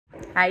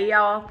Hey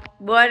y'all,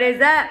 what is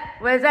that?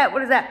 What is that?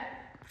 What is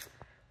that?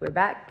 We're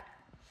back.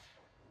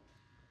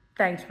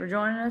 Thanks for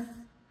joining us.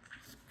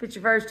 If it's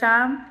your first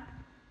time,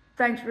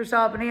 thanks for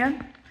stopping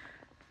in.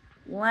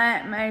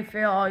 Let me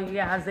fill you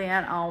guys in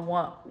on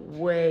what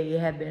we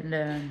have been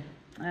doing.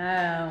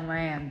 Oh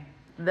man,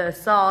 the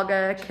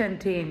saga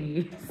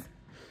continues.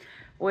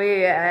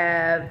 We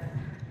have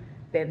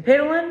been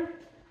piddling,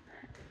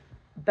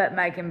 but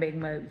making big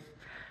moves.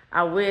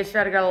 I wish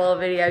I'd got a little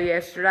video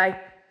yesterday,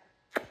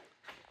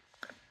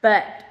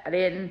 but I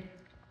didn't.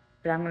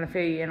 But I'm gonna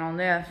fill you in on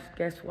this.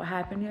 Guess what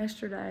happened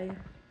yesterday?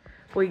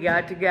 We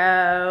got to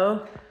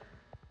go.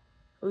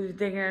 We was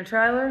digging a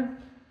trailer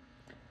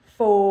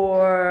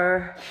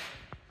for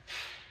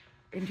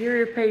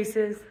interior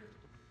pieces.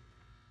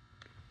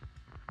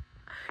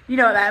 You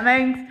know what that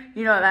means?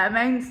 You know what that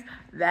means?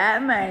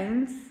 That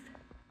means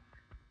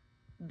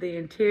the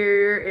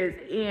interior is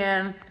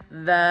in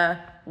the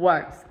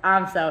works.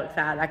 I'm so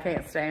excited. I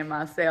can't stand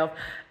myself.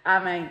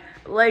 I mean,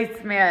 Lee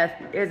Smith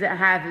isn't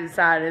half as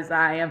excited as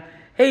I am.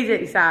 He's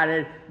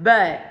excited,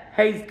 but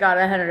he's got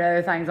 100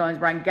 other things on his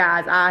brain.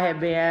 Guys, I have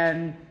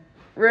been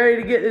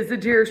ready to get this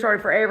interior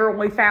started forever, and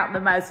we found the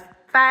most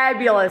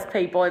fabulous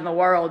people in the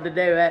world to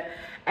do it.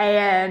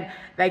 And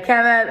they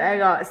come up, they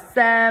got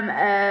some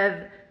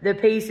of the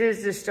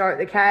pieces to start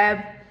the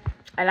cab,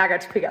 and I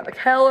got to pick out the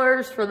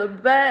colors for the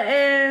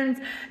buttons,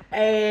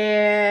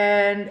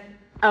 and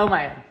oh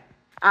man,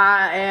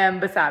 I am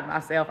beside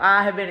myself.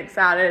 I have been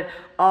excited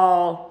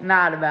all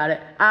night about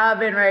it. I've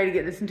been ready to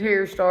get this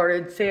interior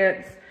started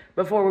since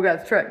before we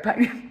got the truck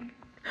painted.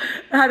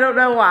 I don't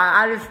know why.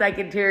 I just think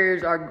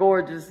interiors are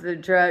gorgeous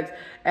in trucks.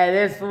 And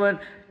this one,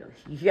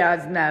 you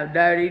guys know,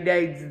 Dirty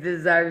Deeds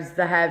deserves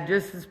to have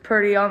just as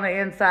pretty on the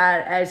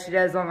inside as she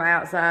does on the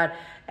outside.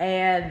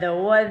 And the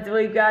ones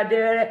we've got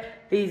doing it,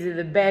 these are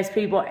the best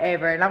people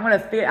ever. And I'm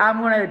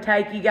gonna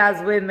take you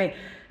guys with me.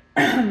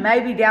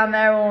 Maybe down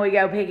there when we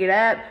go pick it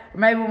up, or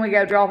maybe when we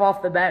go drop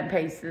off the button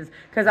pieces,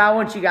 because I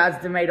want you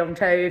guys to meet them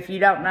too. If you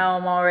don't know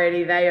them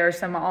already, they are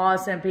some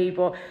awesome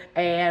people,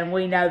 and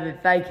we know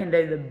that they can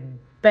do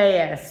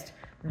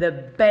the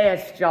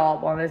best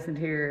job on this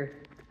interior.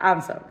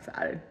 I'm so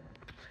excited.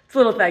 It's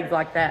little things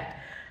like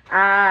that.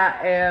 I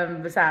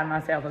am beside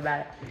myself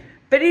about it.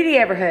 But did he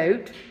ever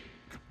hoot?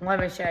 Let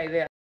me show you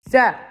this.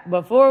 So,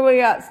 before we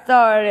got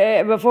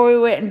started, before we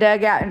went and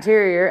dug out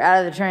interior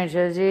out of the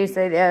trenches, you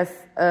see this?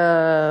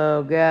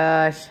 Oh,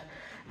 gosh.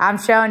 I'm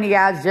showing you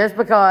guys just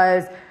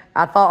because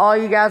I thought all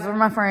you guys were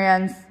my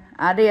friends.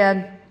 I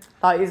did.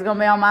 Thought you was going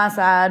to be on my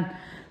side.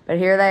 But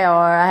here they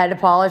are. I had to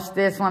polish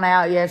this one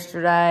out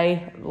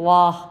yesterday.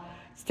 Well,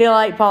 still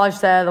ain't polished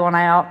the other one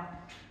out.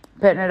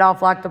 Putting it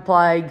off like the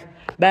plague.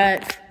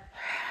 But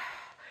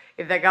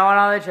if they're going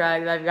on the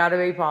truck, they've got to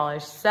be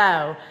polished.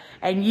 So,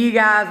 and you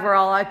guys were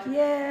all like,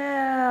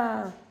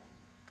 yeah,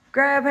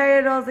 grab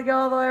handles and go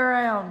all the way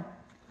around.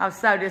 I was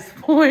so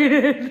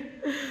disappointed.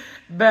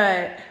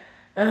 But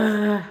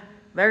they're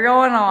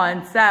going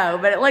on. So,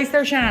 but at least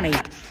they're shiny.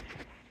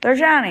 They're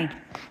shiny.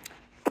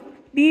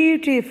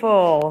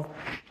 Beautiful.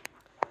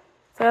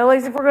 So at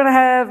least if we're going to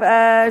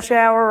have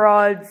shower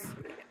rods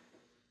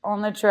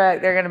on the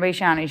truck, they're going to be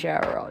shiny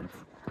shower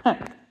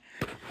rods.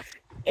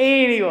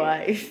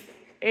 Anyways.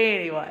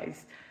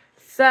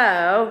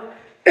 So,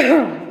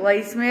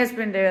 Lee Smith's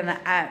been doing the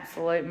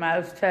absolute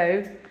most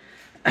too.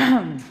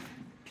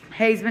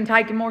 He's been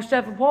taking more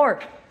stuff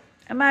apart.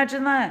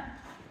 Imagine that.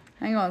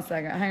 Hang on a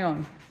second. Hang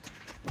on.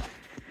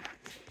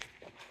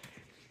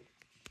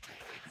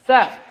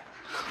 So,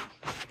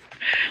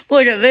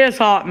 look at this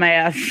hot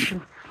mess.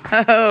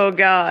 Oh,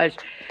 gosh.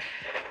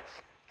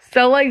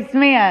 So, Lee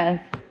Smith.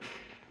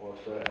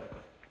 What's that?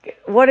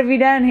 What have you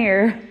done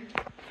here?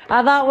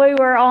 I thought we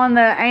were on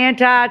the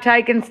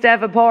anti-taking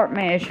stuff apart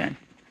mission.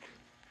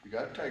 You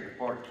got to take it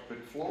apart to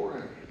put the floor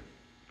in.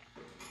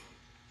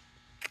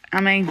 I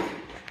mean,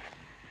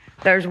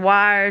 there's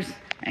wires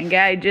and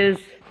gauges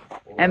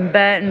and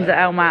buttons.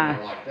 Oh,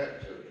 my. Like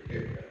that,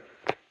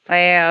 so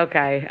Yeah,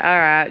 okay. All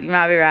right. You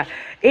might be right.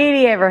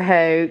 Edie ever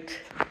hoot.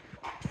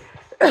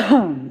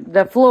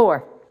 The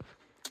floor.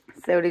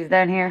 See what he's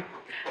done here?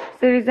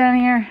 See what he's done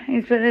here?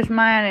 He's put this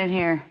mine in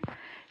here.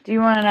 Do you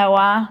want to know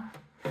why?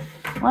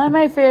 Let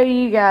me fill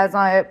you guys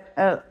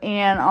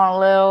in on a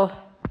little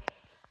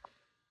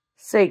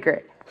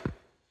secret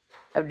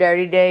of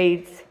Dirty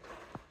Deeds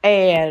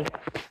and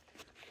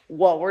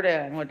what we're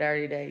doing with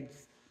Dirty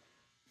Deeds.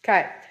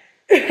 Okay.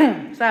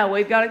 So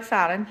we've got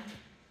excited.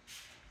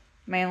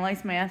 Me and Lee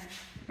Smith.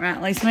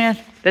 Right, Lee Smith?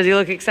 Does he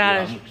look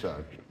excited? Yeah, I'm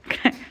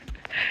excited.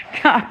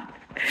 God,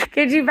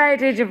 could you pay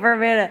attention for a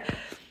minute?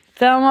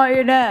 Tell him what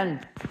you're doing.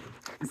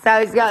 So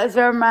he's got this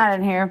rubber mat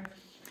in here.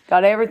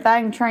 Got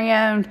everything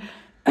trimmed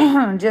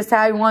just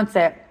how he wants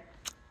it.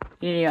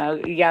 You know,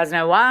 you guys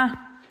know why?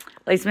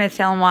 Lee Smith,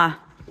 tell him why.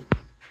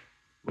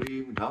 What are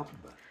you even talking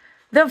about?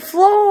 The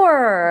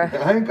floor.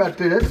 I ain't got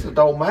this.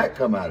 The old mat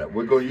come out of it.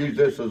 We're going to use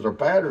this as our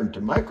pattern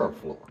to make our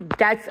floor.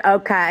 That's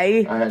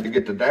okay. I had to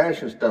get the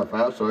dash and stuff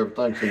out so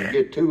everything can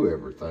get to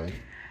everything.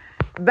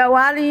 But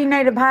why do you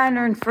need a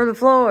pattern for the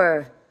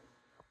floor?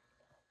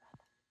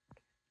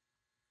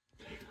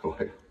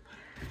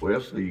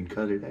 Well, so you can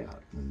cut it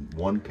out in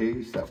one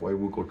piece. That way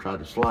we're going to try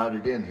to slide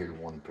it in here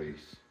one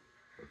piece.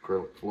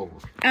 Acrylic floor.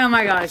 Oh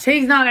my gosh,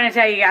 he's not going to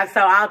tell you guys,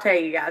 so I'll tell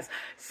you guys.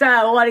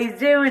 So what he's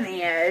doing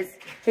is,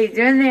 he's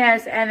doing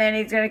this, and then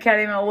he's going to cut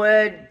him a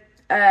wood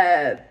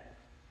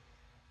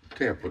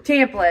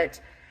template,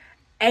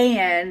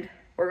 and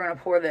we're going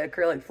to pour the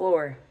acrylic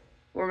floor.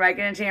 We're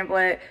making a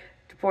template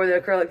to pour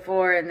the acrylic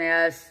floor in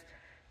this,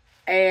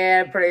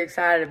 and I'm pretty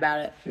excited about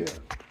it. Yeah.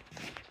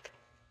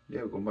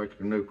 Yeah, we're going to make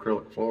a new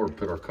acrylic floor and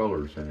put our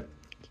colors in it.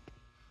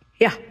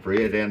 Yeah. For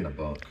it and the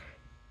bunk.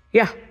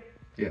 Yeah.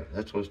 Yeah,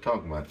 that's what I was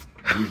talking about.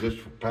 Use this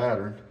for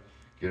pattern,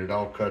 get it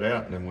all cut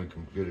out, and then we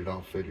can get it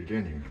all fitted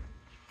in here.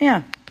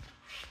 Yeah.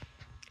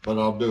 But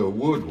I'll do a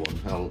wood one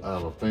out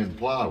of thin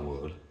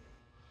plywood.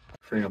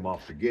 Trim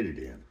off to get it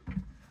in.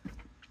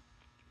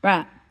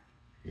 Right.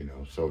 You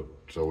know, so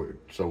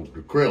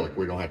acrylic,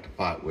 we don't have to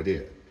fight with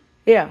it.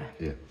 Yeah.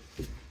 Yeah.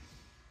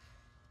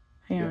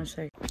 Hang on a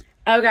second.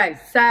 Okay,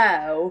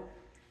 so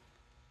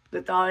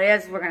the thought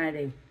is we're gonna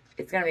do,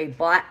 it's gonna be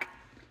black,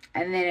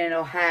 and then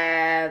it'll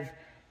have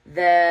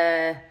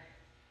the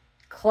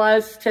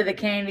close to the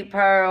candy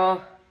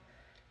pearl,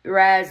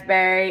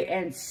 raspberry,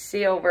 and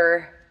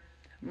silver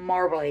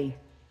marbly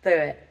through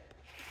it.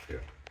 Yeah.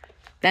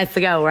 That's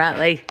the goal, right,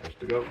 Lee? That's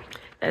the go.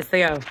 That's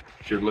the goal.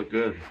 Should look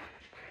good.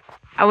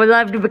 I would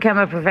love to become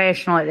a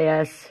professional at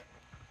this.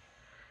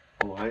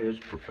 Oh, I is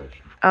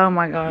professional. Oh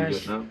my You gosh.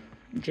 didn't know?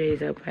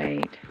 Jeez, oh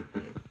Pete.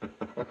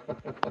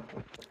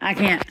 I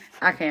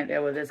can't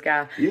deal with this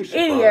guy. You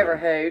Any ever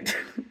hoot.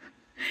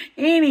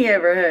 Any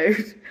ever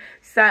hoot.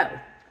 So,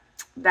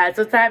 that's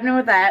what's happening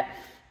with that.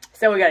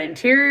 So, we got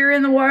interior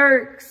in the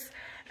works.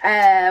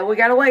 We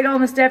got to wait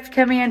on the stuff to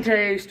come in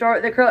to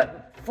start the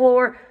acrylic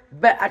floor.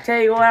 But I tell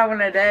you what I'm going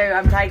to do.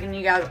 I'm taking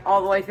you guys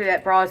all the way through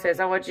that process.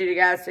 I want you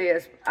guys to see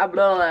us. I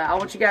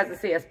want you guys to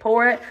see us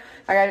pour it.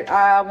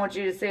 I want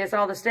you to see us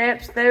all the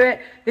steps through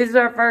it. This is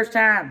our first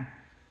time.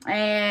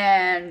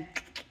 And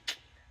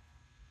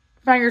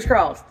fingers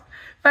crossed.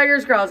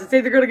 Fingers crossed. It's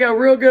either going to go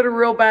real good or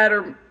real bad,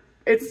 or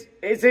it's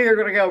either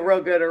going to go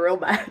real good or real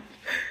bad.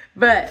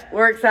 But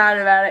we're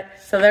excited about it.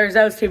 So there's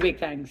those two big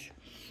things.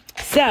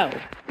 So,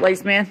 Lee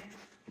Smith,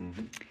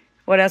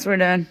 what else we're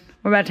doing?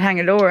 We're about to hang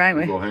a door, ain't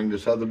we? We're going to hang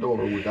this other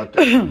door. We got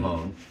this one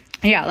hung.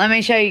 Yeah, let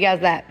me show you guys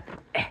that.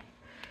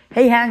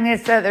 He hung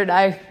this the other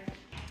day.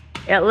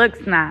 It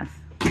looks nice.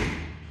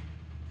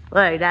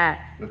 Look at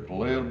that. Just a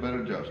little bit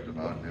adjusted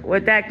on it.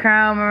 With that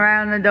chrome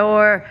around the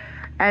door.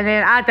 And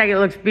then I think it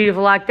looks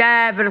beautiful like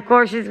that. But of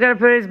course, he's going to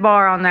put his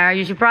bar on there.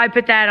 You should probably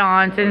put that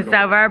on since it's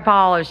over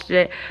polished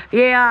it.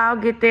 Yeah, I'll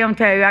get them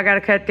too. I got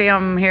to cut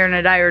them here in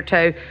a day or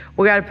two.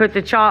 We got to put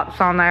the chops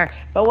on there.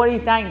 But what do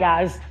you think,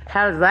 guys?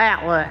 How does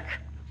that look?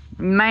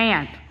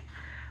 Man,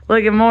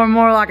 looking more and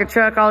more like a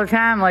truck all the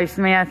time, Lee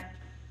Smith.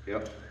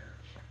 Yep.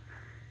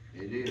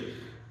 It is.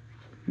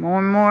 More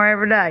and more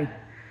every day.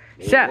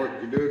 The So, more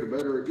work you do, the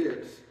better it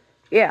gets.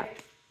 yeah.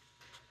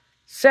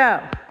 So,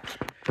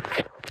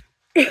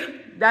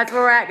 that's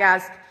where we're at,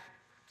 guys.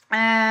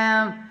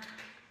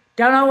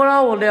 Don't know what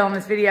all we'll do on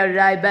this video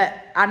today,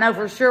 but I know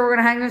for sure we're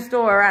going to hang this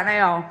door right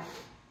now.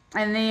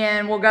 And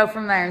then we'll go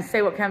from there and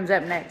see what comes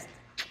up next.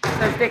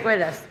 So stick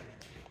with us.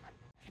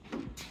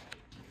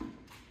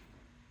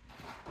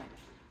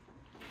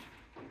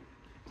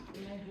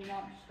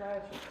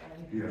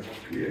 Yeah,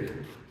 yeah.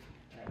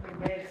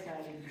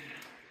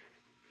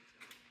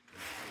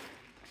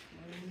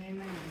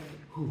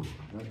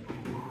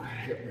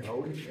 Help me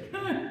hold it.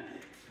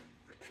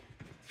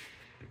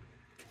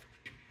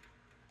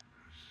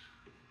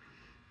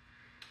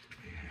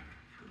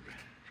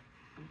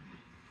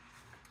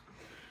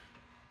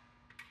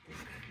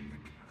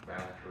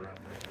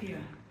 Yeah.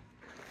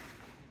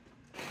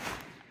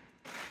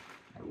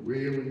 I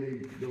really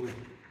need to go.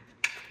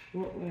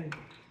 What way?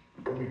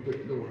 Let me put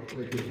the door,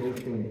 make this whole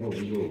thing hold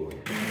the doorway.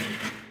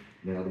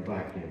 Now the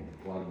back end,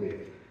 quite a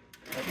bit.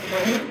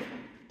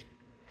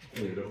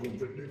 Need a whole bit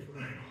different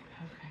now.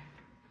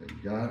 Okay.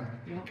 You got it?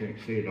 Yep. You can't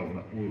see it on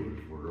that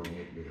wood, we're gonna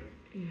look good.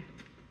 Yeah.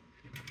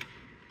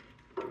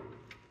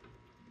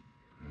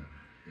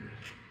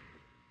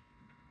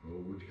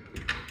 Oh, we got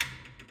it.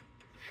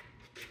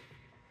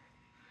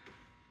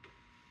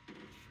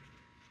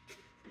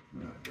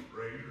 Right, the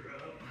razor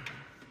up.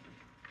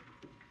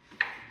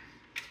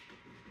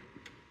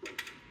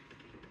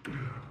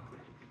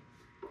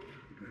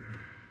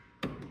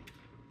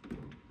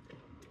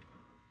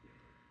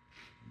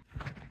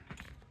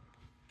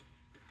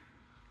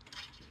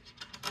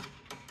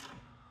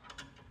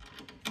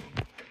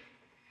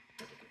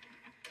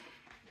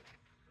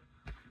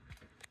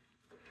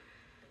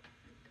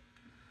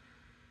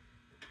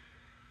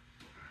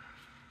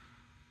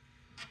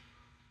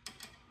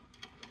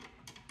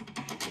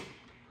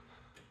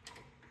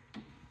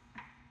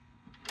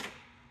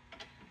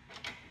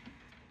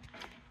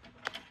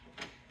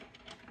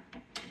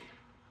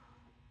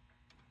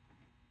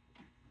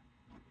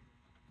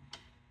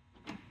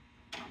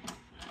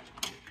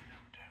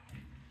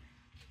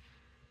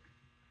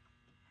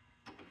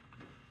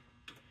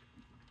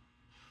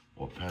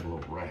 Well, if I had a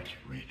little ratchet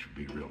wrench, would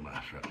be real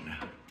nice right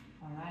now.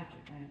 A ratchet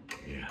wrench?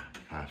 Yeah,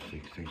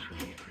 5/16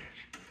 ratchet wrench.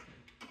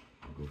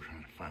 I'll go try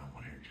to find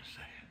one here in just a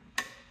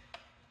second.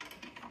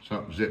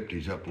 Something zipped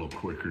these up a little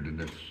quicker than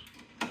this wrench.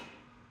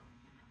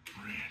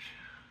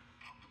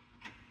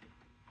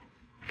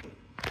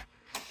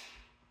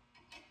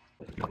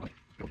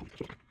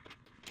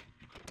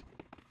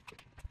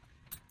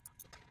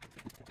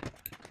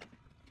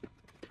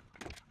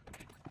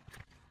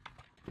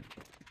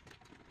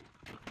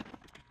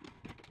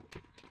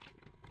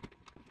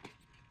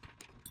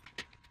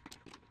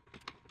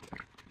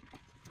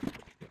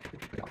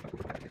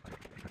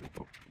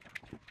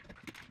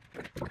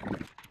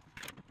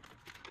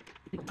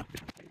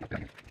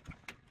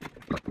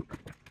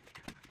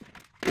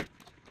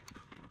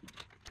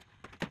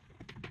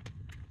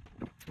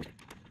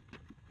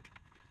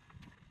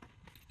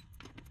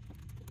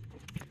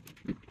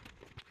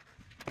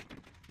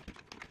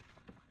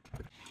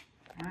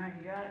 Alright,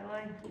 you got it,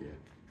 Lee? Yeah.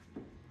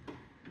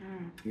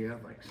 Yeah, I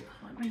think so.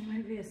 Let me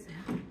move this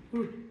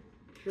in.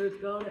 Sure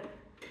it's got it?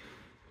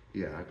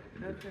 Yeah, I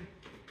can. Okay.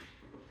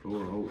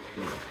 Door hold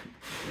stuff.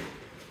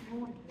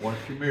 Watch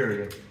your mirror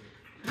then.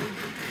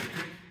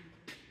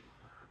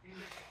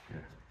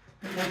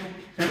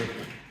 Yeah.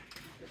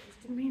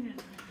 Just a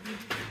minute.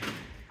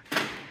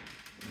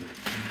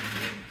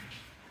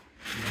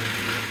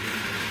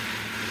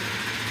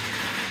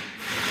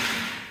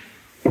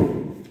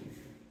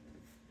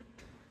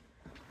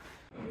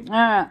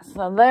 Alright,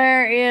 so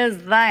there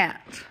is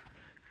that.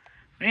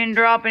 We didn't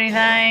drop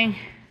anything.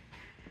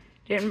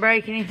 Didn't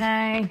break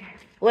anything.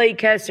 Lee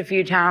cussed a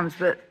few times,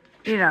 but,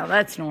 you know,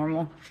 that's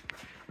normal.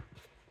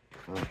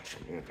 Yeah,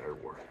 that'll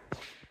work.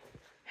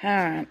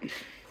 Alright.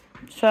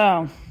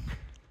 So,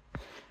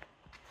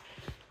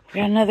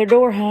 got another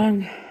door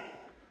hung.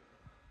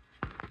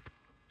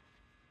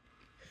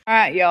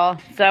 Alright, y'all.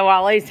 So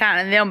while Lee's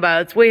tightening them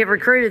boats, we have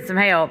recruited some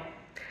help.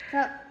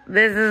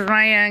 This is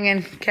my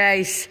youngin'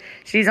 Case.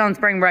 She's on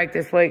spring break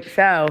this week,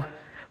 so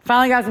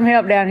finally got some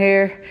help down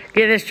here.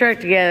 Get this truck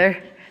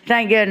together.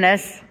 Thank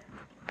goodness.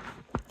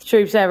 The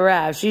troops have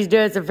arrived. She's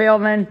doing some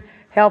filming,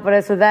 helping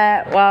us with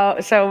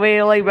that, so we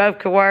and Lee both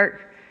could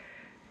work.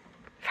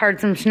 Heard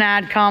some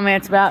snide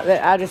comments about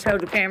that I just hold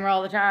the camera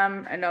all the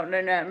time and don't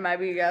do nothing.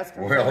 Maybe you guys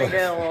can really do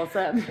a little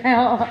something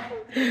now.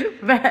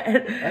 But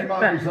There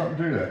might be something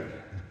to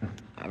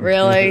that.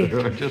 Really?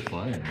 Just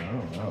saying. I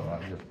don't know.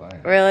 I'm just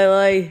saying. Really,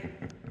 Lee?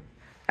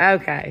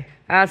 Okay,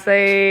 I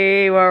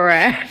see where we're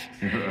at.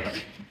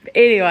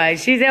 Anyway,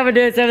 she's helping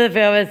doing some of the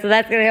filming, so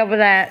that's gonna help with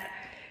that.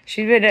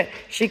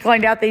 She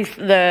cleaned out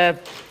the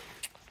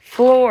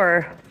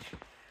floor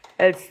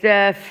and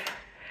stuff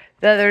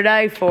the other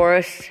day for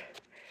us.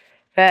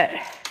 But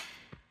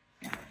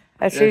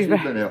she's been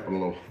helping a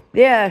little.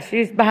 Yeah,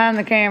 she's behind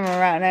the camera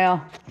right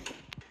now,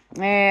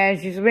 and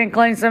she's been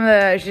cleaning some of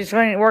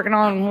the. Working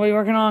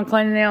on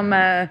cleaning them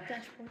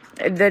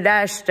the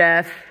dash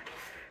stuff.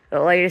 The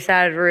lady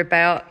decided to rip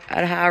out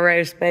at a high rate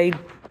of speed.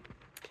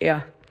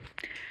 Yeah.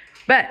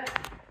 But,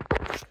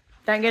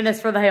 thank goodness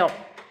for the help.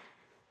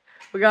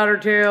 We got her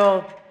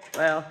till,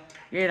 well,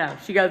 you know,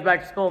 she goes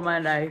back to school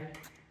Monday.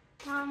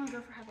 Well, I'm gonna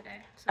go for half a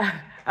day. So.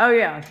 Oh,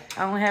 yeah.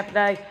 Only half a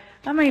day.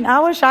 I mean,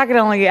 I wish I could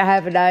only get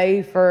half a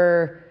day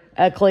for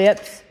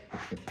Eclipse.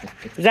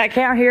 Does that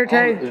count here,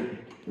 too?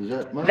 Is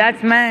that Monday?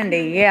 That's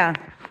Monday, yeah.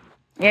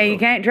 Yeah, you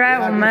can't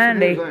travel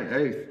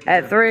Monday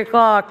at 3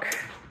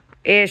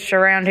 o'clock-ish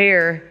around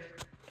here.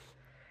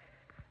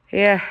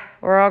 Yeah,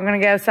 we're all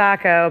gonna go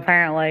psycho,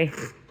 apparently.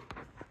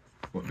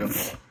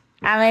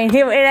 I mean,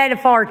 it ain't a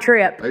far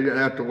trip. They didn't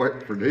have to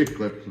wait for the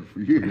eclipses for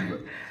you,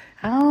 but.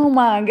 Oh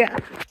my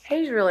God.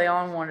 He's really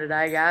on one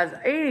today, guys.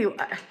 Anyway,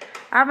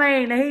 I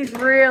mean, he's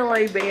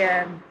really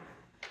been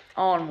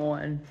on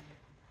one.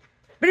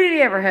 But did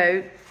he ever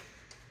hoot?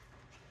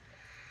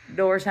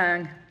 Doors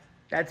hung.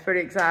 That's pretty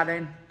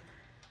exciting.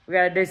 We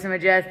gotta do some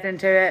adjusting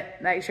to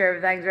it, make sure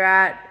everything's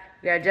right.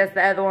 We gotta adjust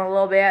the other one a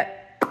little bit.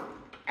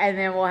 And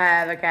then we'll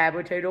have a cab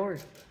with 2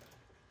 doors.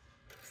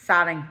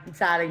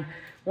 Exciting.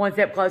 One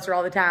step closer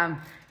all the time.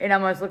 It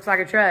almost looks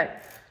like a truck.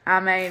 I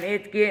mean,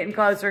 it's getting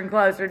closer and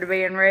closer to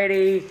being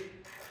ready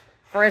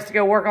for us to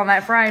go work on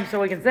that frame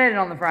so we can set it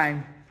on the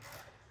frame.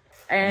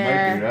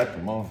 And Maybe that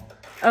tomorrow.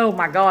 oh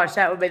my gosh,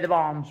 that would be the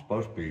bomb. It's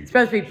supposed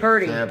to be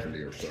pretty. 70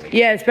 or so.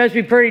 Yeah, it's supposed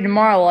to be pretty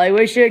tomorrow, Lee.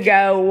 We should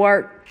go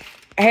work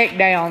heck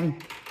down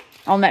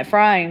on that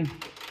frame.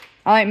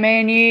 I think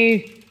me and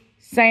you,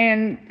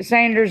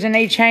 sanders in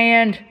each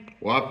hand.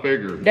 Well, I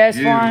figured That's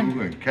you fine.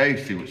 and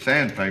Casey with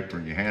sandpaper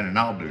in your hand, and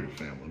I'll do the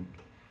filming.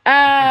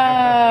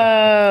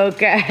 Oh,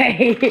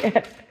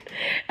 okay.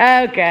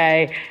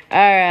 Okay. All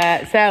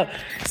right.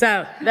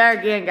 So there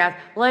again, guys.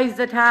 Lee's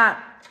the type.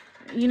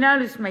 You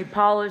notice me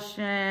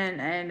polishing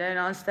and doing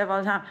all this stuff all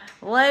the time.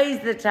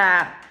 Lee's the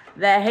type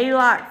that he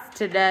likes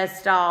to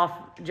dust off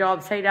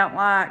jobs he don't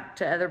like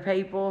to other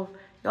people.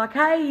 You're like,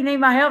 hey, you need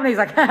my help? And he's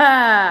like,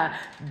 ha,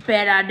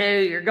 bet I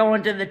do. You're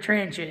going to the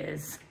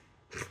trenches.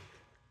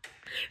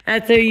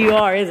 That's who you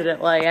are, isn't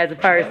it, Lee, as a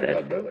person?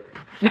 I'll do it.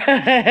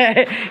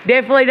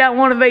 Definitely don't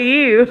want to be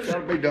you. It's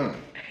gotta be done.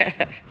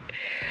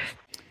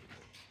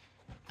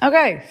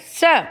 Okay,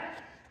 so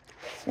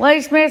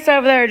Lee Smith's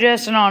over there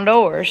adjusting on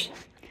doors.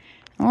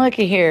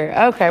 Looky here.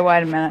 Okay,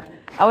 wait a minute.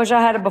 I wish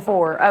I had it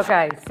before.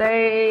 Okay,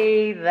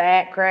 see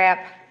that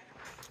crap.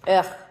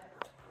 Ugh.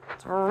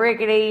 It's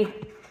rickety.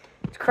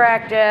 It's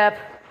cracked up.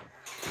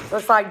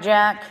 Looks like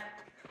junk.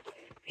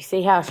 You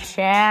see how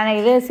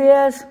shiny this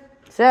is?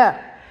 So,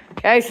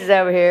 Casey's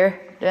over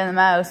here doing the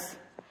most.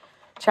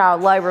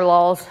 Child labor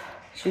laws,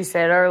 she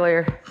said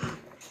earlier.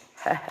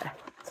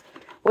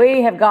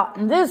 We have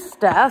gotten this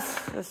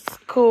stuff. This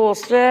cool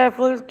stuff.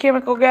 Look,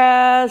 chemical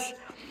guys.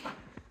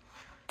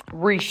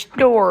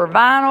 Restore.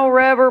 Vinyl,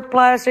 rubber,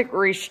 plastic,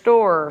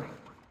 restore.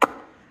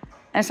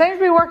 And it seems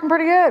to be working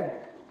pretty good.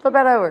 Flip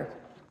that over.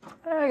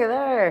 Look at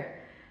there.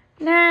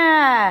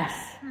 Nice.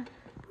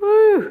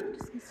 Woo.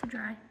 Just needs to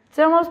dry. It's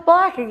almost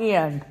black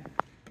again.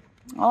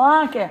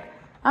 I like it.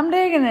 I'm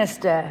digging this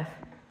stuff.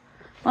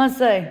 Let's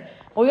see.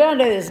 We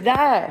gotta do this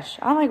dash.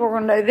 I think we're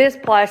gonna do this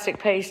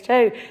plastic piece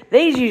too.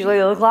 These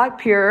usually look like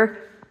pure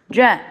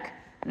junk.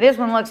 This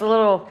one looks a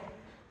little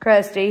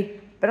crusty,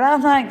 but I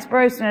think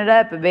sprucing it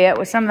up a bit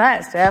with some of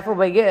that stuff will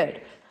be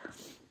good.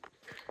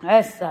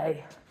 Let's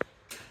see.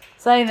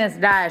 Seeing this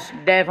dash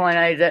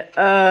definitely needs it.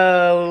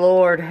 Oh,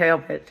 Lord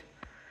help it.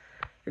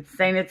 It's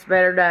seen its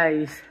better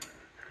days.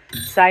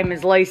 Same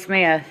as Lee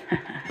Smith.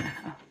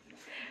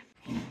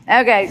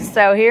 Okay,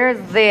 so here's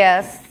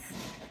this.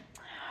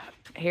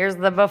 Here's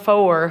the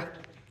before.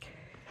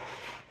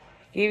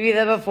 Give you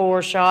the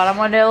before shot. I'm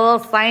going to do a little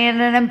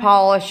sanding and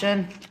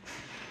polishing.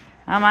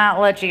 I might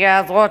let you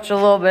guys watch a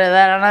little bit of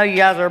that. I know you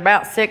guys are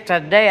about sick to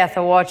death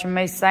of watching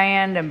me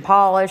sand and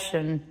polish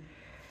and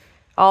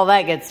all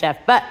that good stuff.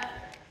 But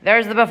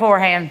there's the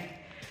beforehand.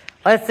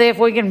 Let's see if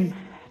we can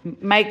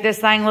make this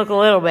thing look a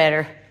little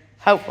better.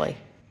 Hopefully.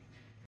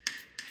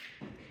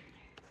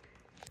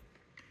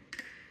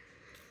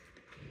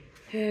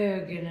 Oh,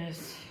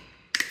 goodness.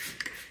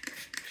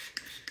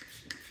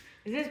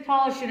 Is this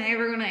polishing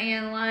ever going to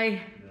end,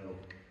 Lee? No.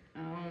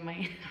 Oh,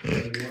 man. Oh,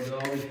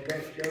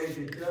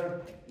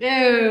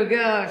 Oh,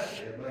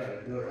 gosh.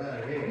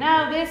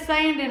 No, this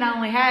sanding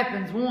only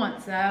happens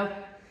once, though.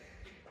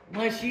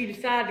 Unless you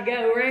decide to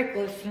go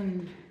reckless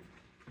and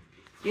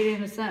get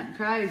into something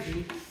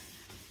crazy.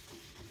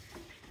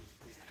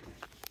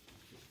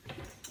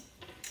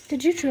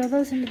 Did you drill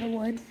those into the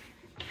wood?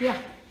 Yeah.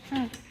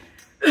 Oh.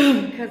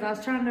 Because I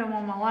was trying to do them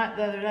on my light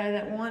the other day,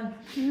 that one.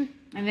 Mm-hmm.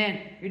 And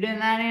then you're doing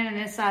that in, and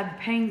this side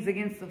pings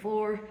against the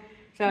floor.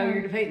 So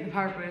you're defeating the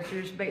purpose.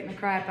 You're just beating the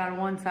crap out of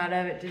one side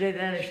of it to do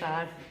the other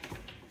side.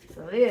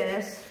 So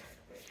this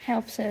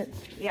Helps it.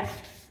 yeah.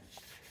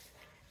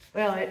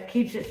 Well, it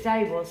keeps it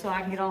stable so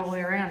I can get all the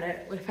way around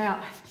it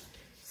without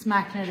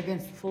smacking it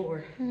against the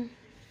floor.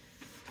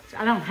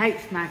 I don't hate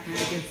smacking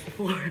it against the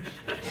floor.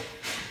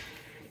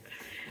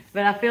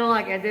 But I feel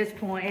like at this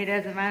point, it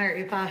doesn't matter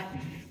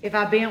if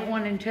I bent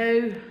one and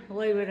two,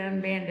 Lee would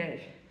unbend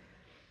it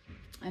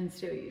and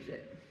still use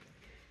it.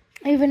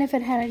 Even if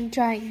it had a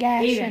giant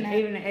gash in it.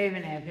 Even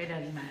if, it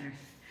doesn't matter.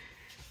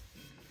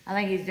 I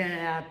think he's doing it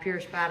out of pure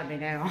spite of me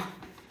now.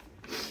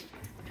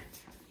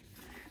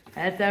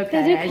 That's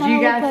okay. As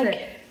you guys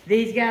said,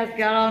 these guys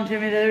got on to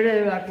me the other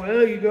day, like,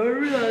 well, you gotta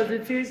realize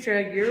it's his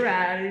truck. You're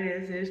right,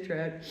 it is his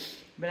truck.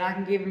 But I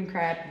can give him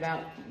crap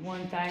about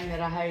one thing that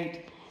I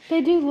hate.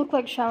 They do look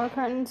like shower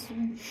curtains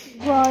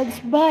rods,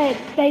 but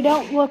they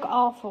don't look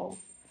awful.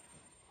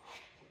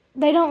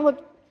 They don't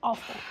look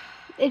awful.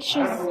 It's I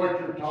just... don't know what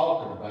you're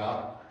talking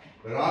about,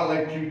 but I'll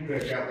let you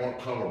pick out what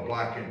color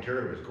black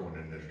interior is going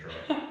in this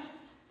truck.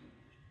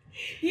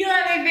 He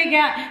let me pick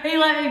out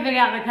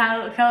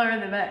the color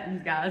of the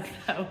buttons, guys,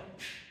 so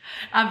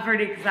I'm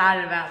pretty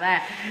excited about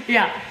that.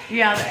 Yeah,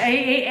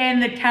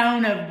 and the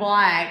tone of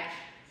black.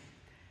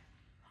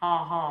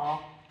 Ha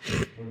ha.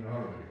 Wouldn't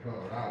know the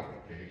color I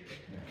would pick.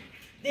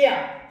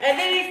 Yeah, and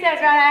then he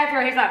steps right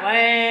after, he's like,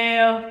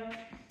 well,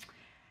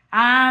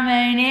 I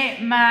mean,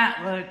 it might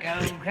look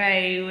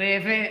okay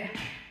with it.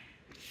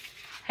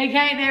 He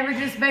can't never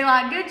just be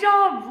like, good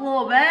job,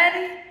 little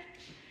buddy.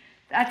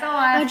 That's all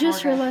I asked I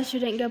just for. realized you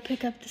didn't go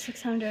pick up the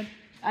 600.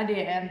 I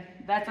did.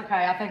 That's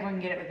okay. I think we can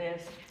get it with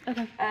this.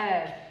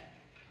 Okay.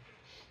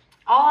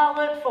 All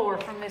I look for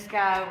from this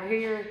guy over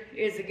here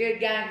is a good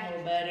game,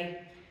 little buddy.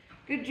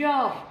 Good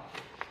job.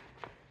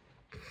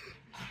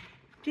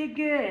 Did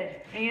good.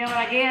 And you know what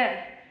I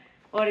get?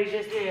 What he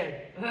just did.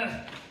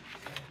 That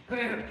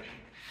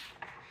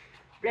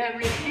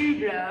was you,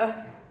 bro.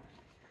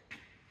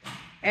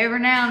 Every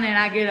now and then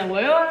I get a,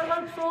 well, it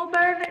looks a little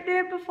better than it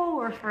did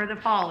before for the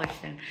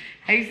polishing.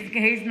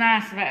 He's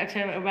nice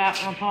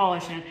about my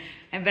polishing.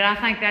 But I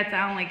think that's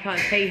only because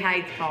he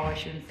hates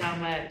polishing so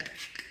much.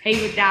 He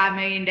would die a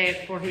million deaths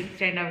before he'd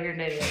stand over here and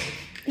do it.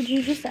 Did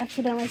you just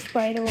accidentally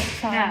spray the little No,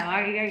 side?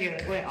 I gotta give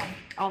it well,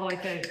 all the way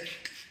through.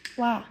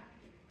 Why?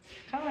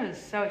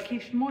 Because, so it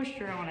keeps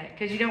moisture on it.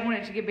 Because you don't want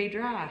it to be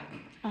dry.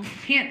 Oh.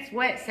 Hence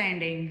wet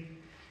sanding.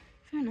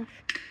 Fair enough.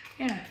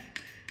 Yeah.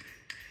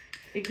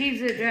 It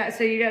keeps it dry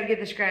so you don't get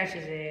the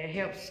scratches in it. It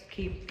helps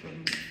keep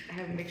from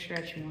having big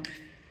scratchy marks.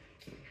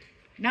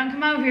 Don't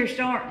come over here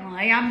starting,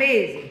 Lee. I'm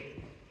busy.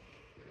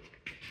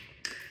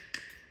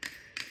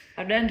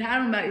 I've done told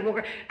him about your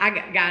Walker.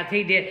 Guys,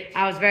 he did.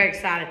 I was very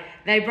excited.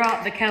 They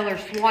brought the color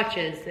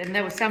swatches, and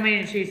there was so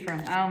many to choose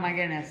from. Oh my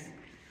goodness.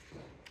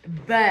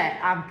 But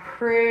I'm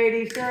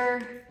pretty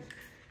sure.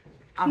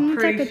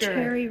 It's like a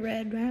cherry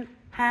red, right?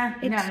 Huh?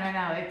 No.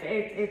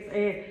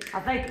 It's I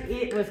think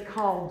it was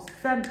called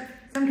some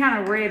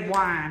kind of red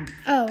wine.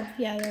 Oh,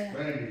 yeah.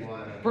 Brandy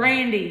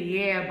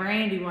wine.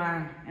 Brandy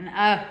wine. And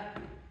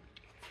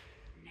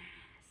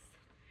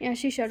Yeah,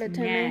 she showed it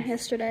to me Nice.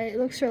 yesterday. It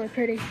looks really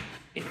pretty.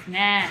 it's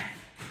nice.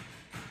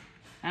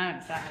 I'm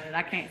excited.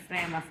 I can't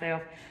stand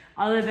myself.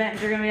 All the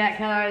vents are gonna be that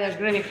color. There's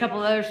gonna be a couple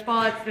other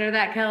spots that are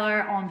that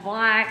color on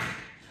black.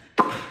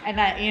 And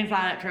that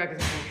inside that truck is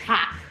gonna be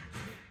hot.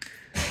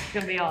 It's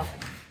gonna be awesome.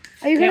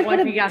 Are you Can't gonna wait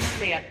put for you a guys to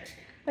see it.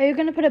 Are you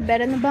gonna put a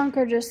bed in the bunk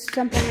or just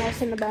something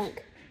else in the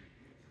bunk?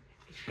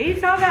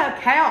 He's talking about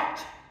a couch.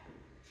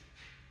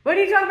 What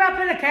are you talking about?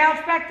 Putting a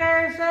couch back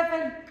there or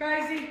something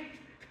crazy?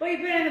 What are you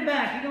putting in the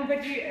bunk? You gonna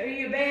put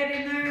your bed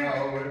in there?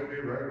 No, it'd be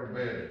a regular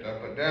bed and stuff,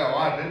 but now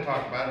I did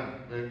talk about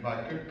it, if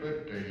I could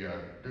put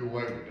do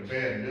away with the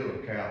bed and do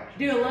a couch.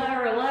 Do a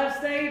love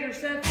seat or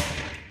something?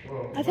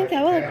 Well, I think make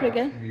that would a look pretty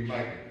couch, good. You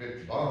make it fit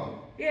the bunk.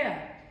 Yeah,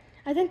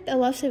 I think the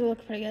love seat would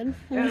look pretty good.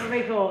 that would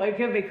be cool. It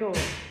could be cool.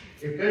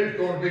 If it's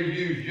gonna be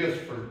used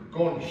just for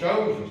going to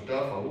shows and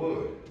stuff, I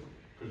would.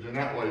 Cause then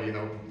that way,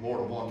 more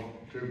than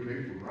two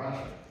people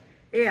ride.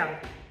 Yeah.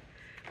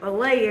 Well,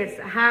 Lee is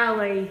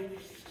highly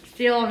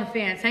still on the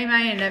fence. He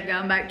may end up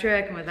going back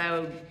trucking with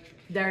old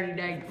Dirty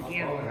Dave I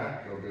again. probably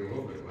have to go do a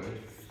little bit with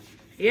it.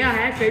 Yeah, I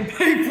have to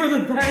pay for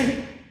the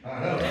thing. I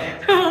know,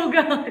 right? Oh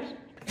gosh.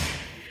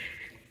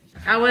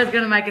 I was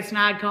gonna make a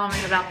snide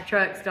comment about the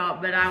truck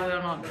stop, but I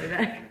will not do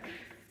that.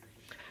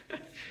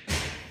 Look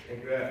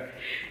at that.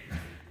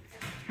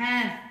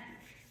 Huh.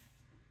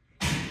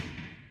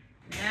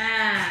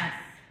 Nice.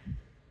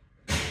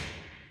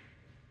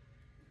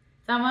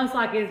 It's almost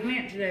like it's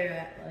meant to do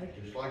that,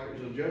 like. Just like it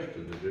was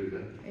adjusted to do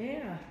that.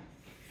 Yeah.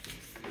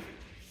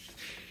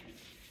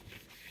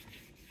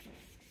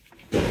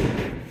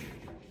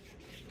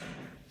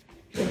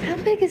 How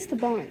big is the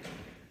bunk?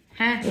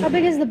 Huh? How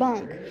big is the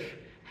bunk?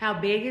 How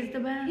big is the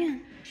bunk? Yeah.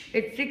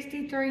 It's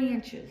 63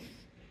 inches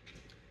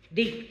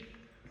deep.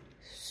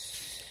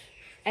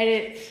 And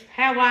it's,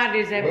 how wide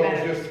is that Well,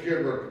 bunk? just to give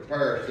her a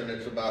comparison,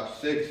 it's about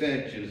 6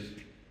 inches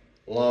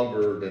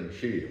longer than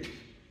she is.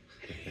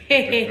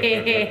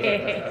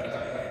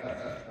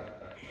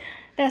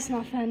 That's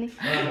not funny.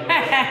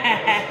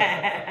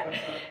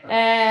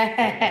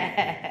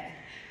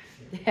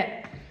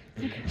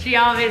 She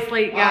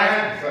obviously I got.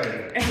 have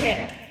to say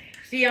that.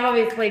 She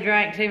obviously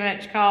drank too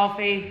much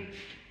coffee.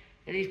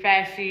 These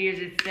past few years,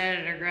 it's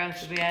started her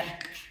growth a bit.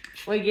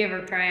 We give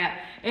her crap.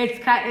 It's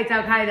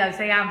okay though.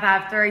 See, I'm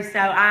 5'3", so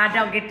I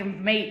don't get to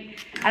meet.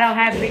 I don't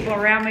have people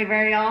around me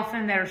very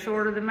often that are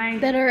shorter than me.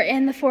 That are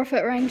in the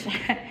 4-foot range.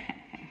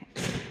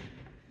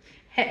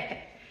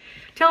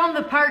 Tell them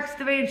the perks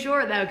to being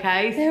short though,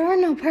 Case. There are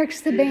no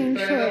perks to being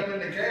Stand up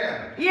short. in the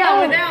cabin.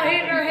 Yeah, without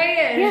hitting her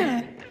head.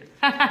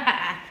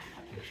 Yeah.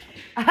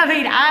 I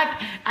mean,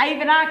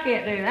 I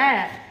can't do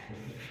that.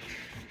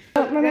 I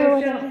don't remember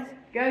what that is.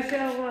 Go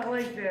show what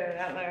Lee's doing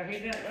out there.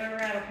 He's got a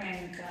rattle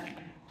can or something.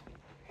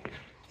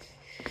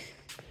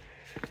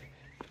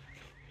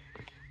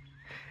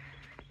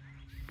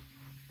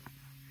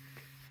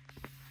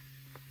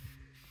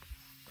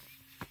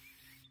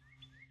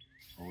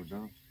 Are we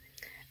done?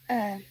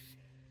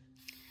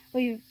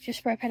 Well, you just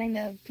spray painting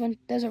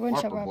those are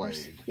windshield Wiper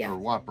wipers. blade, Yeah. or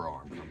wiper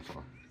arms, I'm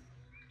sorry.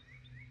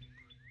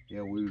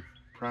 Yeah, we've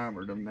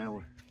primered them now.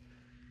 We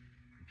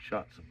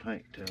shot some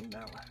paint to them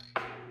now.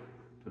 We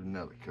put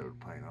another coat of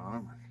paint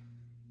on them.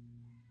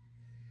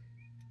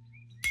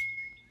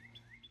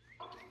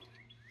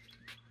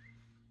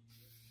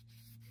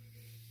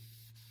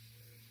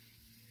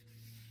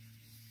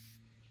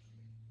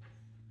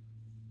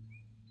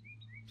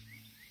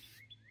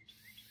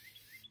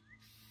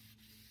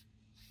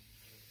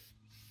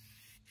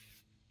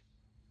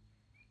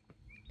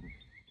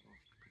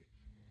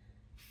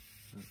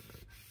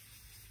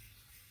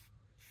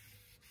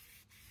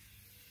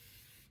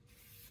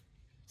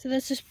 So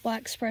that's just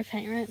black spray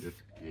paint, right?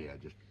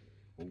 Just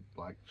old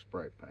black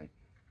spray paint.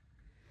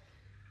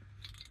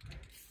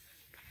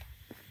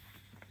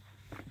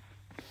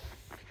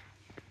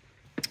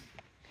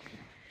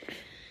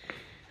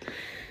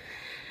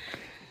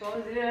 What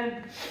was it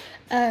doing?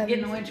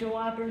 Getting the windshield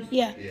wipers?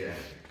 Yeah. Yeah.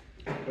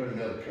 Put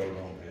another coat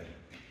on that.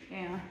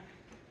 Yeah.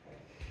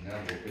 Now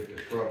we'll get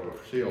this rubber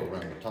seal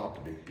around the top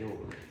of these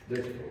doors.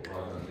 This door,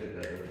 right on did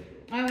that other door.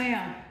 Oh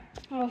yeah.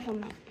 Oh, if I'm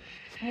not.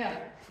 Yeah.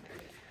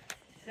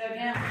 So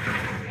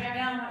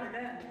down what we're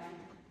doing now.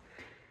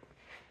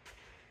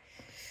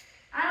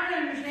 I don't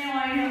understand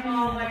why you don't go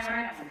all the way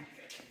around.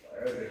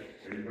 Well,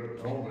 they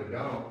normally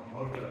don't.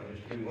 Most of them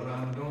just do what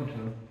I'm doing to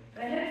them.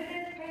 But who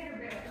says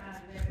Peterbilt has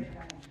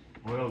everything?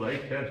 Well, they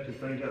tested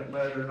things up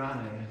better than I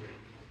have.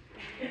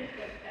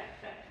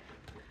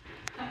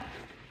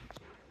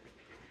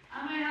 I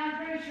mean,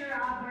 I'm pretty sure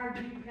I've heard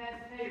you test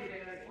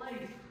Peterbilt at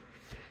least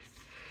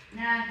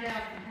 9,000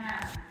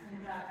 times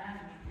since I've done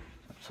it.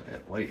 Say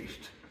at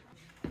least.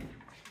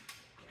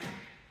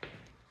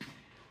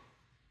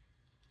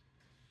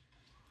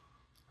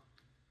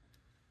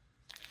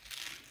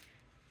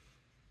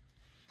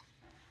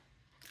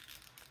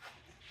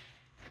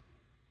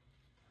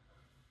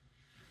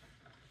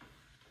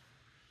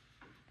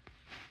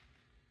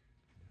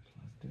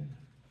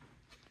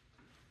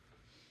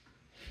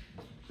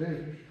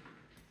 Scissors.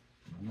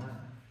 Knife.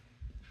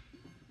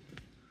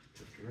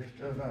 Get the rest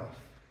of it off.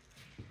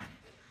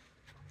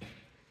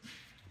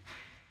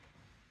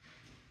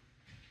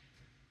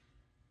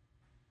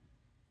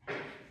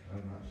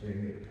 I'm not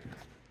seeing it.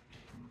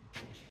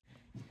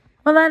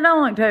 Well, that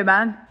don't look too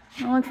bad.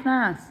 It looks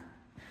nice.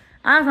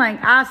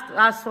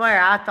 I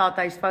swear, I thought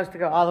they were supposed to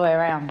go all the way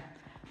around.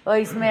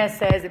 Lee Smith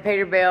says that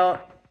Peterbilt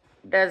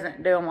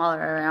doesn't do them all the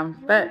way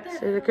around. But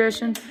see the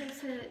cushion?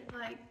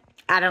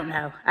 I don't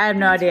know. I have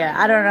no idea.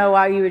 I don't know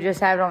why you would just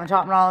have it on the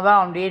top and on the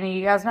bottom. Do any of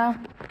you guys know?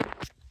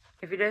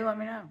 If you do, let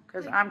me know,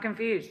 because I'm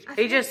confused.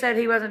 He just said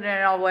he wasn't doing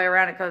it all the way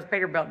around it because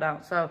Peterbilt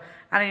don't. So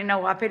I didn't know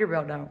why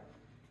Peterbilt don't.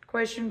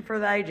 Question for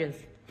the ages.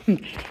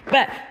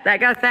 But that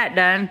got that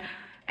done.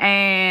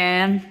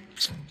 And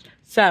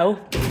so,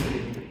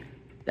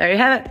 there you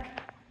have it.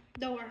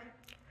 Door.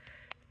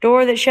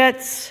 Door that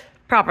shuts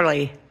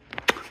properly.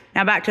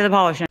 Now back to the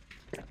polishing.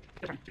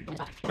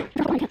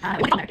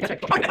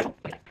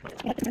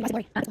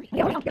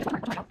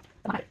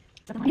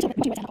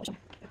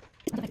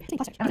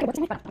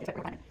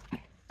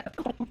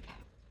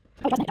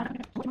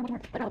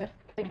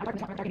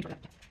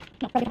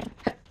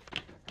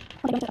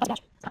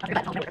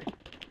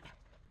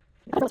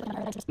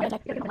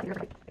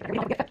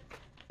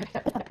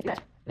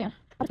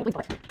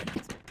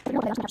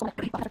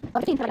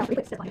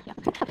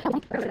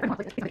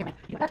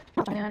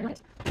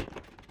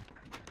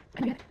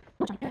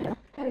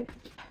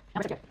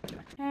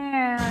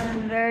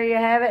 And there you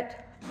have it.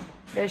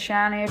 The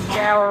shiniest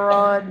shower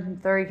rod in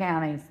 3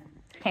 counties.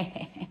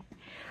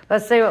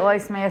 Let's see what Lee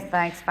Smith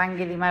thinks, if I can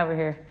get him over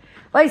here.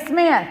 Lee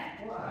Smith!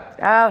 What?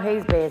 Oh,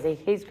 he's busy.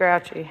 He's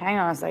grouchy. Hang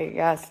on a second,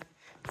 guys.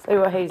 See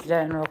what he's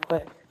doing real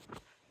quick.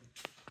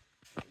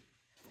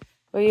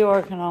 What are you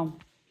working on?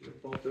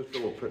 Just bought this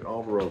little putting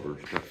all the rubber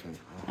stuff in.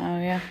 Oh,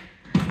 yeah?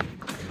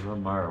 There's a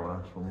mirror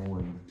lines for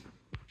morning.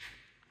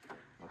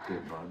 I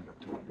did mine.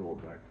 I took the door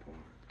back for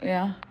it.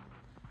 Yeah.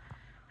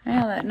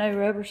 Yeah, that new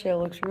rubber seal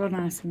looks real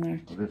nice in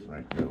there. Well, this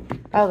ain't new.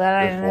 Oh,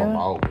 that This ain't one, new?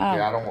 my old. Oh.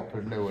 Yeah, I don't want to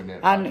put new in it.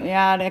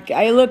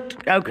 It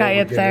looked okay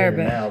up there, And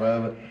but out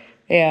of it.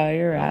 yeah,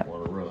 you're I right.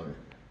 don't want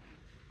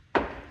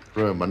to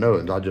ruin my new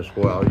ones.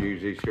 I'll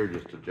use these here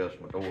just to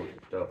adjust my doors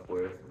and stuff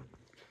with.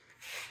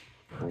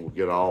 When we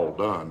get all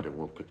done, then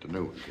we'll put the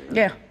new ones in.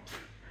 Yeah.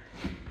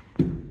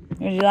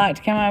 Would you like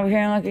to come over here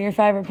and look at your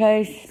favorite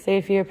piece? See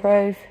if you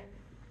approve?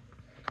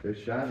 It's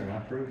shiny, I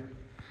approve.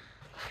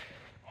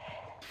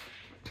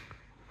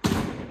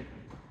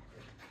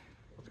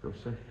 Let's go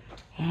see.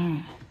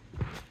 Alright.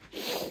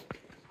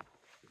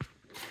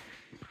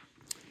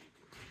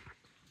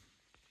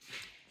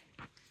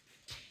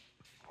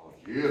 Oh,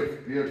 beautiful,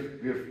 beautiful,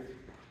 beautiful.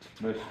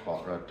 This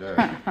spot right there.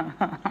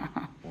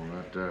 One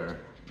right there.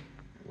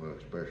 Well,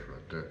 special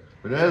right there.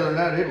 But other than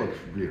that, it looks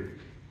beautiful.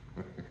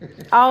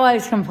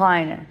 Always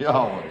complaining. Yeah,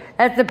 always.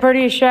 That's the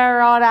prettiest shower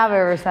rod I've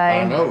ever seen.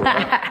 I know,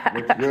 right?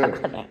 Looks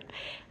good.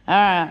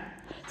 Alright.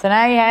 So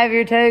now you have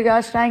your 2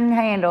 gosh dang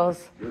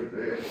handles. Good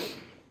deal.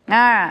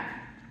 Alright.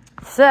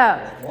 So,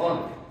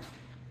 Wonderful.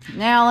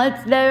 now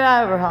let's do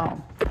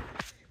overhaul.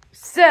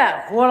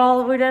 So, what all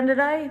have we done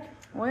today?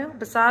 Well,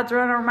 besides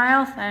run our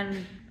mouth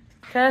and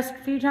cuss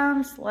a few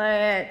times,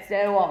 let's do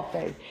a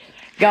walkthrough.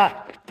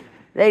 Got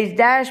these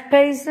dash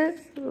pieces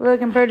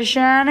looking pretty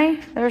shiny.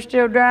 They're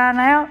still drying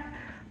out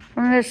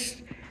from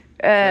this.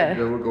 Yeah,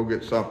 we'll go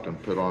get something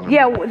put on them.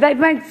 Yeah, they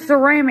make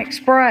ceramic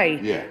spray.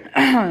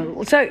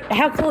 Yeah. So,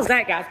 how cool is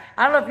that, guys?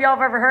 I don't know if y'all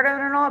have ever heard of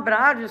it or not, but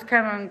I just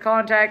come in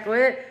contact with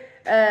it.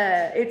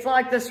 It's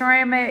like the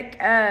ceramic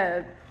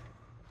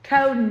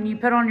coating you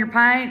put on your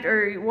paint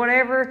or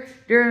whatever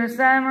during the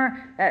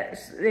summer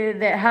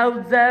that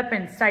holds up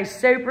and stays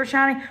super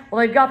shiny. Well,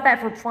 they've got that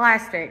for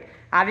plastic.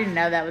 I didn't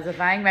know that was a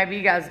thing. Maybe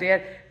you guys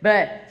did.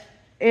 But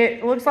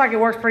it looks like it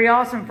works pretty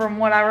awesome from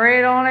what I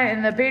read on it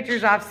and the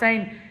pictures I've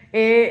seen.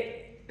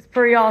 It's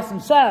pretty awesome.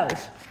 So,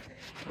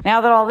 now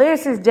that all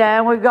this is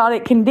done, we've got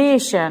it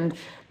conditioned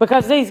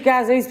because these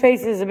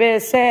pieces have been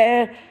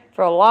set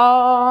for a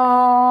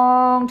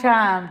long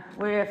time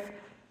with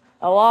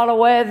a lot of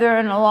weather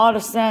and a lot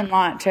of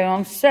sunlight to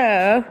them. So,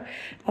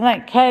 I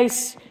think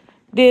Case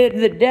did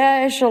the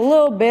dash a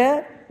little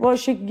bit, what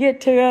she could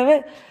get to of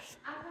it.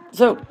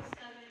 So,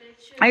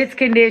 it's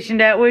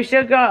conditioned up. We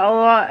still got a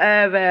lot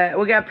of,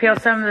 we got to peel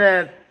some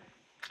of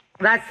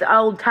that's the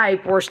old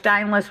tape where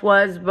stainless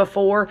was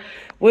before.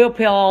 We'll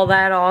peel all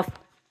that off.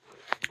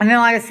 And then,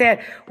 like I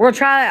said, we'll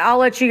try, I'll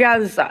let you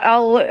guys,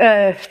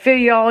 I'll fill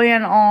y'all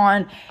in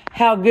on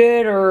how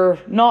good or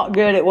not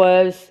good it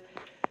was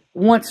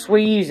once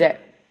we use it.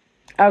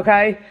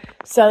 Okay?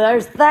 So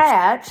there's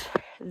that.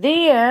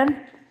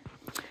 Then,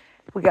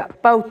 we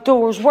got both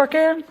doors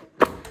working.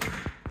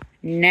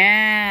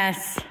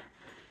 Nice.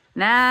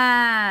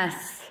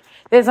 Nice.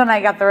 This one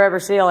ain't got the rubber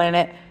seal in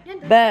it.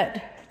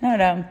 But, no,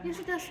 no. Yes,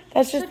 it does.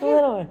 That's just the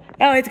little one.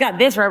 Oh, it's got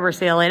this rubber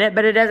seal in it,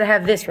 but it doesn't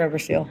have this rubber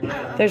seal.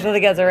 Those are the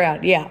guys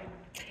around, yeah.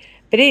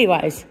 But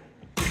anyways,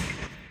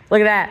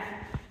 look at that.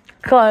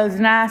 Close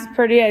nice,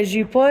 pretty as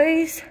you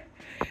please.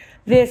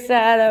 This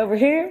side over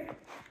here.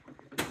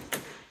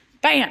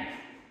 Bam.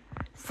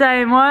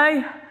 Same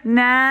way.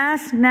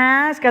 Nice,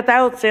 nice. Got the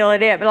old seal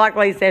in it, but like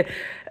Lee said,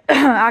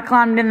 I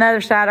climbed in the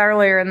other side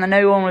earlier and the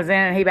new one was in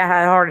it. He about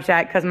had a heart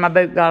attack because my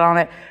boot got on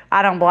it.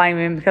 I don't blame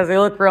him because they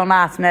look real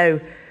nice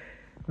new.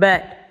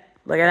 But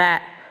look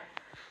at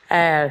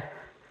that.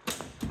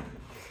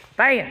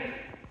 Bam.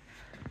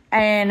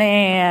 And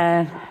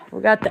then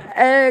we got the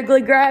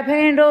ugly grab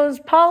handles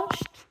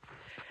polished.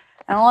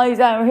 And Lee's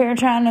over here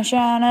trying to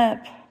shine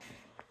up a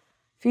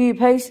few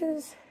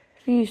pieces,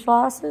 a few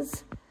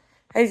slices.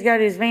 He's got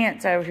his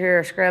vents over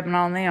here scrubbing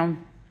on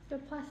them. The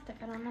plastic,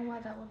 I don't know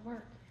why that would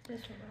work.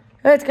 This would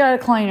work. It's got a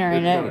cleaner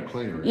in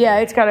it. Yeah,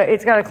 it's got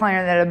a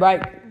cleaner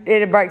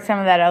that'll break some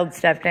of that old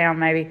stuff down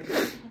maybe.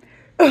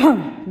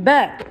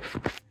 But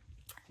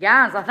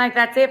guys, I think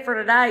that's it for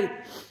today.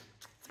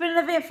 It's been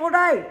an eventful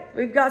day.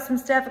 We've got some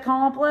stuff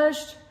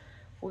accomplished.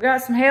 We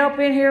got some help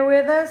in here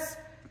with us.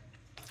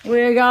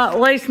 We got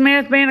Lee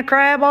Smith being a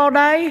crab all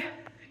day.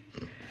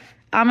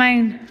 I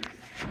mean,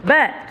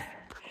 but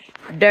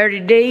Dirty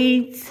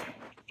Deeds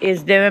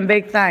is doing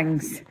big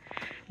things.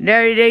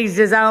 Dirty Deeds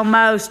is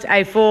almost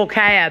a full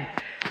cab.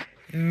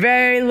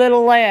 Very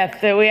little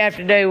left that we have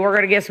to do. We're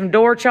going to get some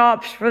door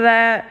chops for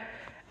that,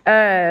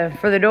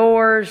 for the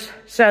doors,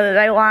 so that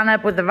they line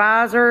up with the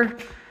visor.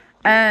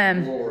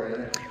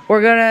 We're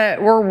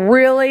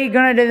really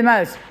gonna do the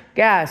most,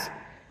 guys.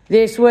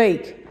 This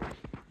week,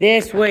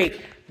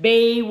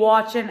 be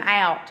watching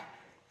out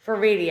for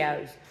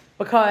videos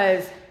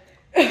because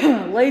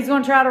Lee's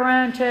gonna try to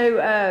run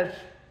to.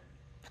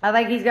 I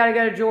think he's got to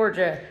go to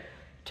Georgia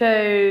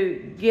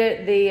to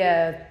get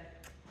the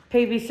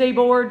PVC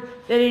board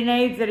that he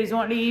needs, that he's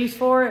wanting to use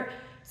for it.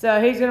 So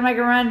he's going to make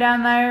a run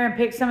down there and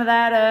pick some of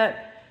that up.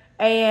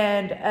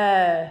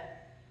 And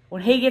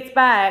when he gets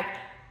back,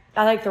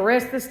 I think the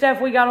rest of the stuff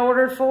we got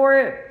ordered for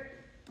it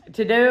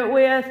to do it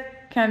with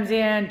comes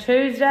in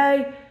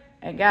Tuesday.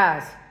 And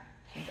guys,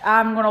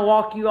 I'm going to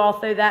walk you all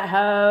through that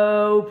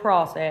whole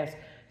process.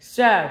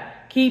 So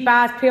keep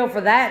eyes peeled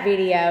for that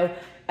video.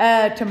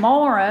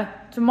 Tomorrow,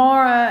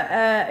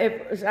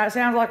 if it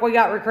sounds like we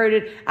got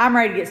recruited, I'm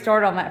ready to get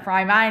started on that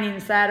frame. I ain't even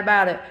sad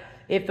about it.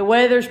 If the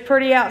weather's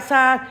pretty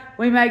outside,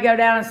 we may go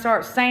down and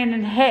start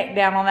sanding heck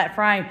down on that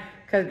frame.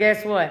 Because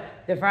guess what?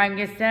 The frame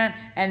gets done,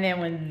 and then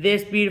when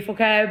this beautiful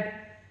cab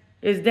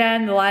is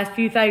done, the last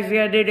few things we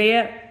got to do to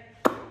it,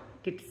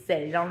 get to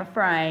set it on the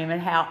frame.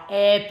 And how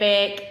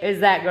epic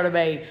is that going to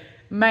be?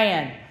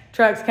 Man,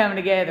 truck's coming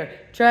together.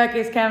 Truck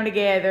is coming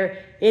together.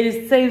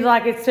 It seems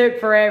like it took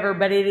forever,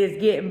 but it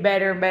is getting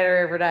better and better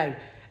every day.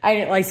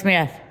 Ain't it, Lee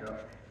Smith?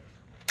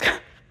 Yeah.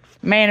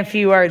 Man, a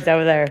few words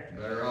over there.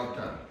 Better all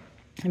the time.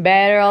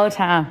 Better all the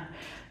time.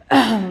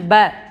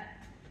 But,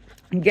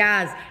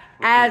 guys,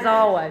 as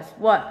always,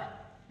 what?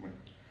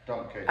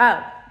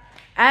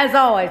 As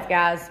always,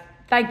 guys,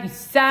 thank you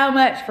so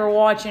much for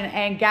watching.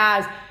 And,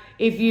 guys,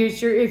 if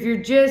you're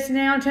just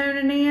now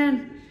tuning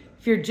in,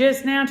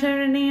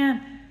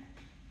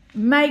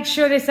 make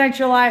sure this ain't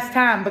your last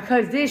time,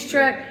 because this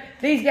truck,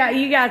 you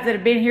guys that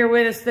have been here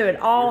with us through it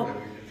all,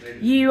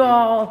 you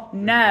all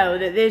know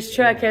that this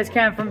truck has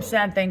come from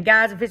something.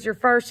 Guys, if it's your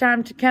first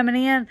time coming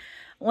in,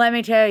 let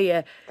me tell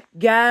you,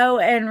 go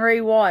and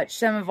rewatch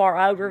some of our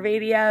older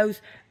videos,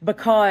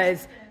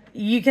 because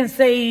you can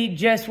see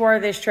just where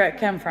this truck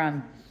come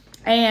from.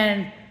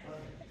 And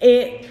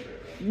it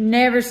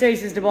never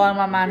ceases to blow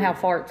my mind how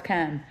far it's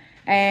come.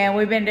 And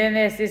we've been doing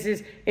this,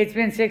 it's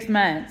been 6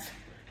 months.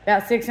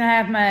 About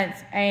 6.5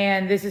 months,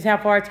 and this is how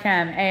far it's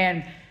come.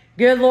 And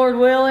good Lord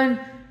willing,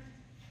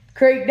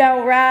 creek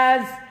don't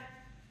rise.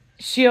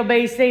 She'll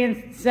be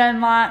seeing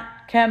sunlight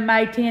come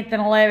May 10th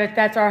and 11th.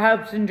 That's our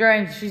hopes and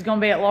dreams. She's going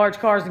to be at Large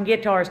Cars and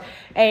Guitars,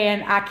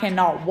 and I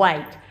cannot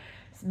wait.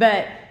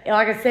 But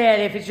like I said,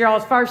 if it's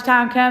y'all's first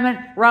time coming,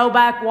 roll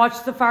back,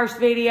 watch the first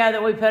video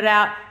that we put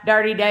out,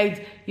 Dirty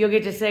Deeds. You'll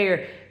get to see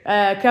her.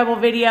 A couple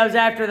videos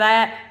after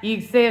that, you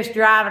can see us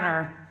driving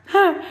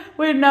her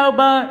with no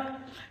bunk.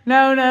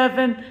 No,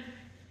 nothing.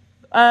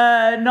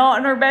 Not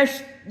in her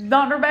best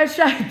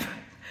shape.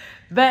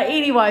 But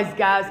anyways,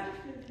 guys,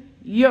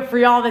 for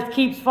y'all that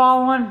keeps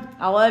following,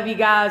 I love you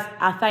guys.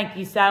 I thank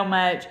you so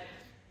much.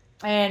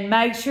 And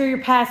make sure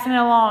you're passing it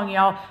along,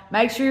 y'all.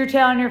 Make sure you're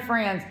telling your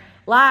friends.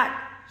 Like,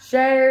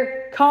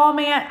 share,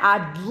 comment.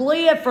 I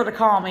live for the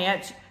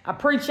comments. I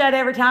preach that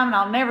every time, and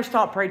I'll never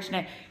stop preaching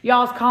it.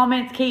 Y'all's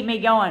comments keep me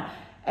going.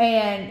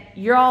 And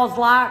your all's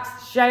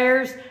likes,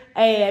 shares,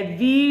 and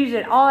views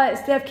and all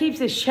that stuff keeps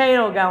this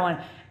channel going.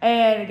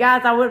 And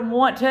guys, I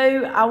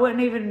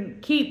wouldn't even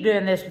keep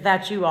doing this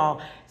without you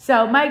all.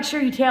 So make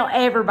sure you tell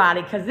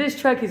everybody, because this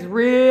truck is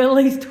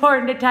really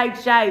starting to take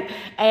shape,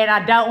 and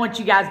I don't want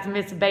you guys to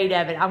miss a beat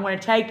of it. I'm going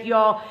to take you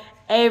all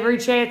every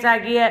chance I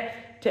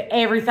get to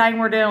everything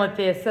we're doing with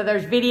this. So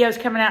there's videos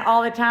coming out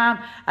all the time.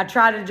 I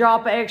tried to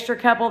drop an extra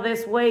couple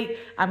this week.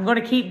 I'm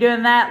going to keep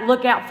doing that.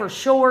 Look out for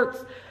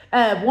shorts.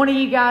 One of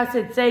you guys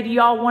had said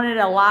y'all wanted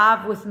a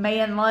live with me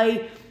and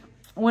Lee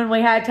when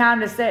we had time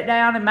to sit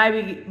down and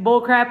maybe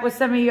bullcrap with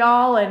some of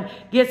y'all and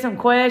get some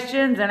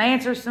questions and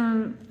answer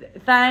some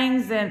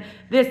things and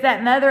this, that,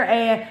 and other.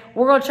 And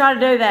we're going to try to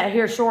do that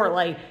here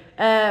shortly.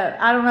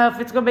 I don't know if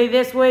it's going to be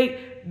this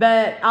week,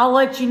 but I'll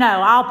let you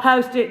know. I'll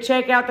post it.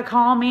 Check out the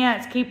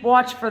comments. Keep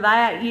watch for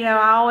that. You know,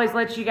 I always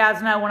let you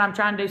guys know when I'm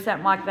trying to do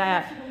something like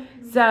that.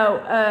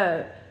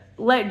 So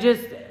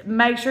just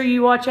make sure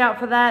you watch out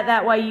for that.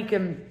 That way you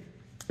can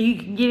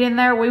get in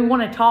there. We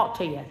want to talk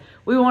to you.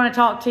 We want to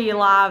talk to you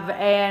live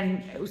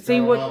and see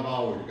what. I've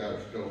always got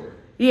a story.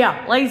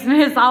 Yeah, Lee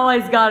Smith's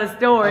always got a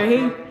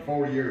story.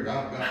 40 years,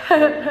 I've got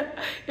stories.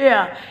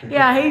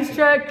 yeah, he's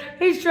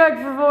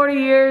trucked for 40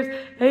 years.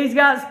 He's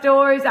got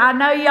stories. I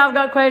know y'all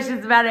got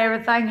questions about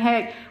everything.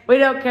 Heck, we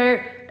don't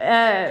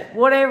care.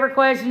 Whatever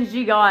questions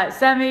you got.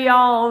 Some of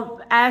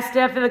y'all ask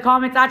stuff in the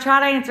comments. I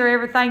try to answer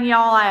everything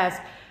y'all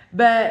ask.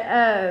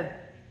 But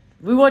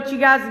we want you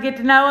guys to get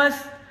to know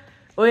us.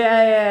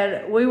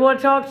 We want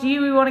to talk to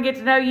you. We want to get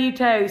to know you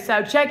too.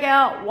 So check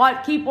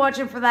out, keep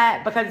watching for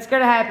that because it's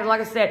going to happen.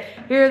 Like I said,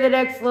 here the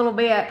next little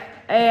bit.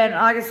 And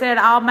like I said,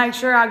 I'll make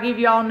sure I'll give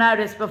you all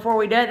notice before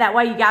we do it. That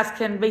way you guys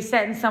can be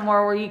sitting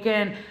somewhere where you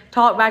can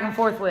talk back and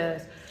forth with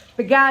us.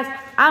 But guys,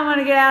 I'm going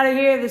to get out of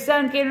here. The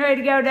sun's getting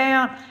ready to go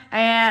down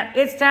and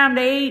it's time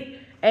to eat.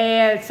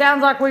 And it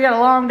sounds like we got a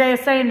long day of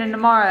sanding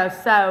tomorrow.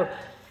 So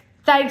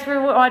thanks for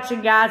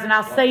watching, guys, and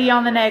I'll see you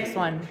on the next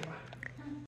one.